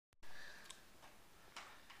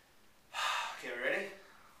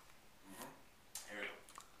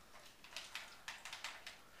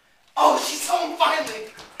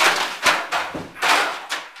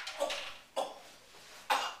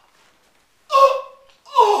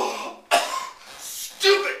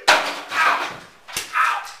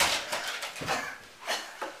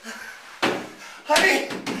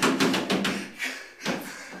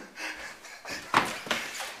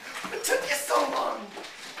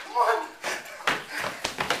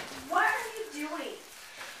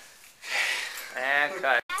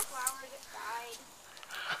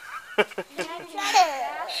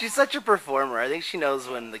She's such a performer. I think she knows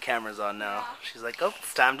when the camera's on now. She's like, oh,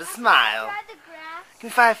 it's time to smile. Give me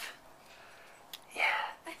 5. Yeah.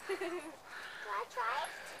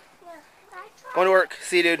 Going to work.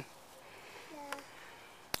 See you, dude.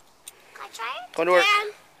 Going to work.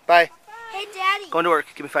 Bye. Hey, Daddy. Going to work.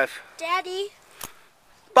 Give me 5. Daddy.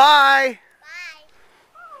 Bye. Bye.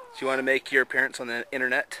 Do you want to make your appearance on the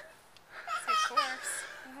internet? Of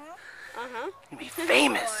course. You'll be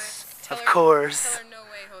famous. Of course. Tell her no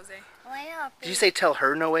way, Jose. Did you say tell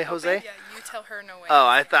her no way, Jose? Yeah, you tell her no way. Oh,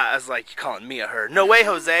 I thought I was like, you're calling me a her. No way,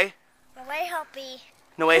 Jose. No way, Hoppy.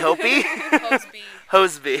 No way, Hopi. Hoseby.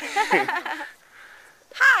 Hoseby.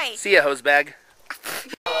 Hi. See ya, hosebag.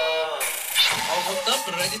 All hooked up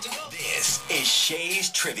and ready to go. This is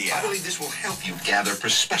Shay's Trivia. I believe this will help you gather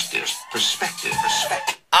perspective.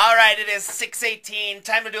 All right, it is 6:18.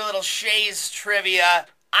 Time to do a little Shay's Trivia.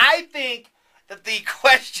 I think that the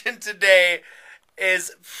question today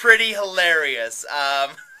is pretty hilarious. I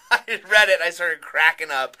read it and I started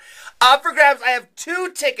cracking up. Up for grabs, I have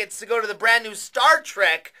 2 tickets to go to the brand new Star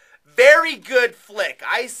Trek. Very good flick.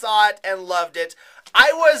 I saw it and loved it.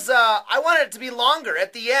 I wanted it to be longer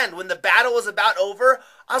at the end when the battle was about over.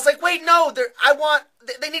 I was like, wait, no,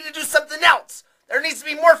 they need to do something else. There needs to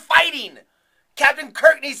be more fighting. Captain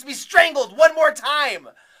Kirk needs to be strangled one more time.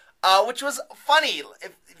 Which was funny.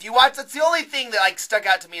 If you watch, that's the only thing that like stuck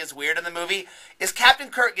out to me as weird in the movie is Captain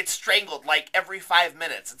Kirk gets strangled like every 5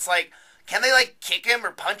 minutes. It's like, can they like kick him or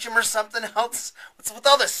punch him or something else? What's with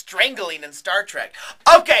all the strangling in Star Trek?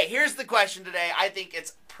 Okay, here's the question today. I think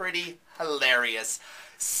it's pretty hilarious.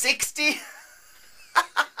 60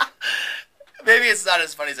 maybe it's not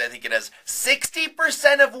as funny as I think it is.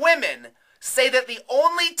 60% of women say that the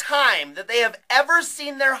only time that they have ever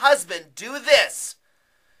seen their husband do this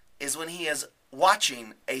is when he is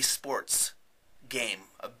watching a sports game,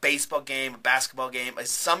 a baseball game, a basketball game,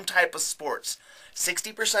 some type of sports.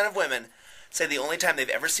 60% of women say the only time they've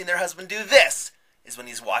ever seen their husband do this is when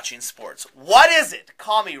he's watching sports. What is it?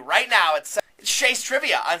 Call me right now. It's Shay's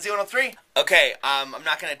Trivia on Z103. Okay, I'm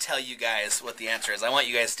not going to tell you guys what the answer is. I want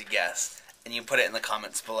you guys to guess, and you put it in the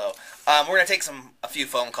comments below. We're going to take a few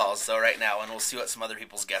phone calls, though, right now, and we'll see what some other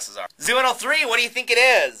people's guesses are. Z103, what do you think it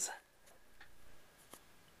is?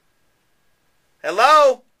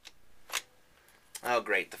 Hello? Oh,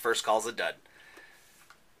 great. The first call's a dud.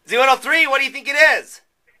 Z103, what do you think it is?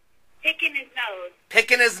 Picking his nose.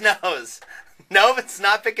 Picking his nose. No, it's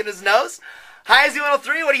not picking his nose. Hi,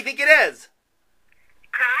 Z103, what do you think it is?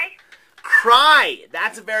 Cry. Cry.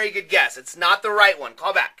 That's a very good guess. It's not the right one.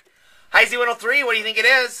 Call back. Hi, Z103, what do you think it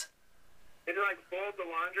is? Is it like fold the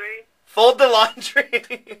laundry? Fold the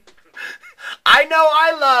laundry. I know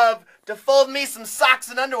I love to fold me some socks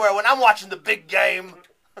and underwear when I'm watching the big game.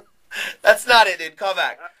 That's not it, dude. Call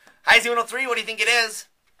back. Hi, Z103, what do you think it is?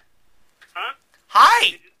 Huh?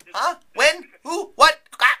 Hi. Huh? When? Who? What?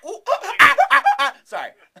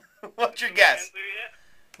 Sorry. What's your guess?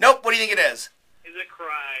 Nope. What do you think it is? Is it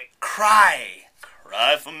cry? Cry.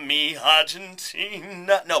 Cry for me,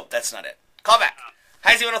 Argentina. Nope, that's not it. Call back.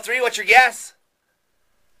 Hi, Z103, what's your guess?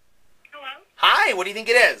 Hello? Hi, what do you think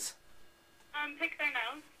it is? Pick their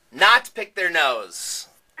nose. Not pick their nose.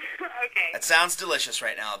 Okay. That sounds delicious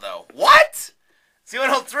right now, though. What?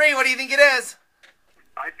 Z103, what do you think it is?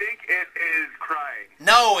 I think it is crying.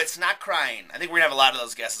 No, it's not crying. I think we're going to have a lot of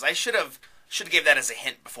those guesses. I should have gave that as a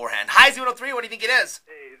hint beforehand. Hi, Z103, what do you think it is?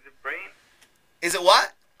 Hey, is it brain? Is it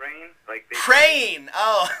what? Brain? Like they Praying.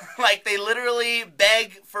 Oh, like they literally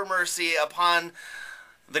beg for mercy upon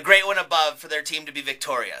the great one above for their team to be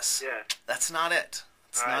victorious. Yeah. That's not it.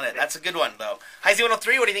 That's not it. That's a good one, though. Hi,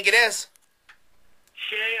 Z103, what do you think it is?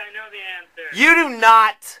 Shay, I know the answer. You do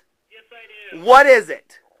not. Yes, I do. What is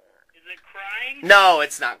it? Is it crying? No,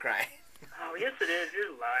 it's not crying. Oh, yes, it is.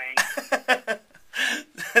 You're lying.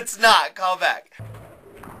 It's not. Call back.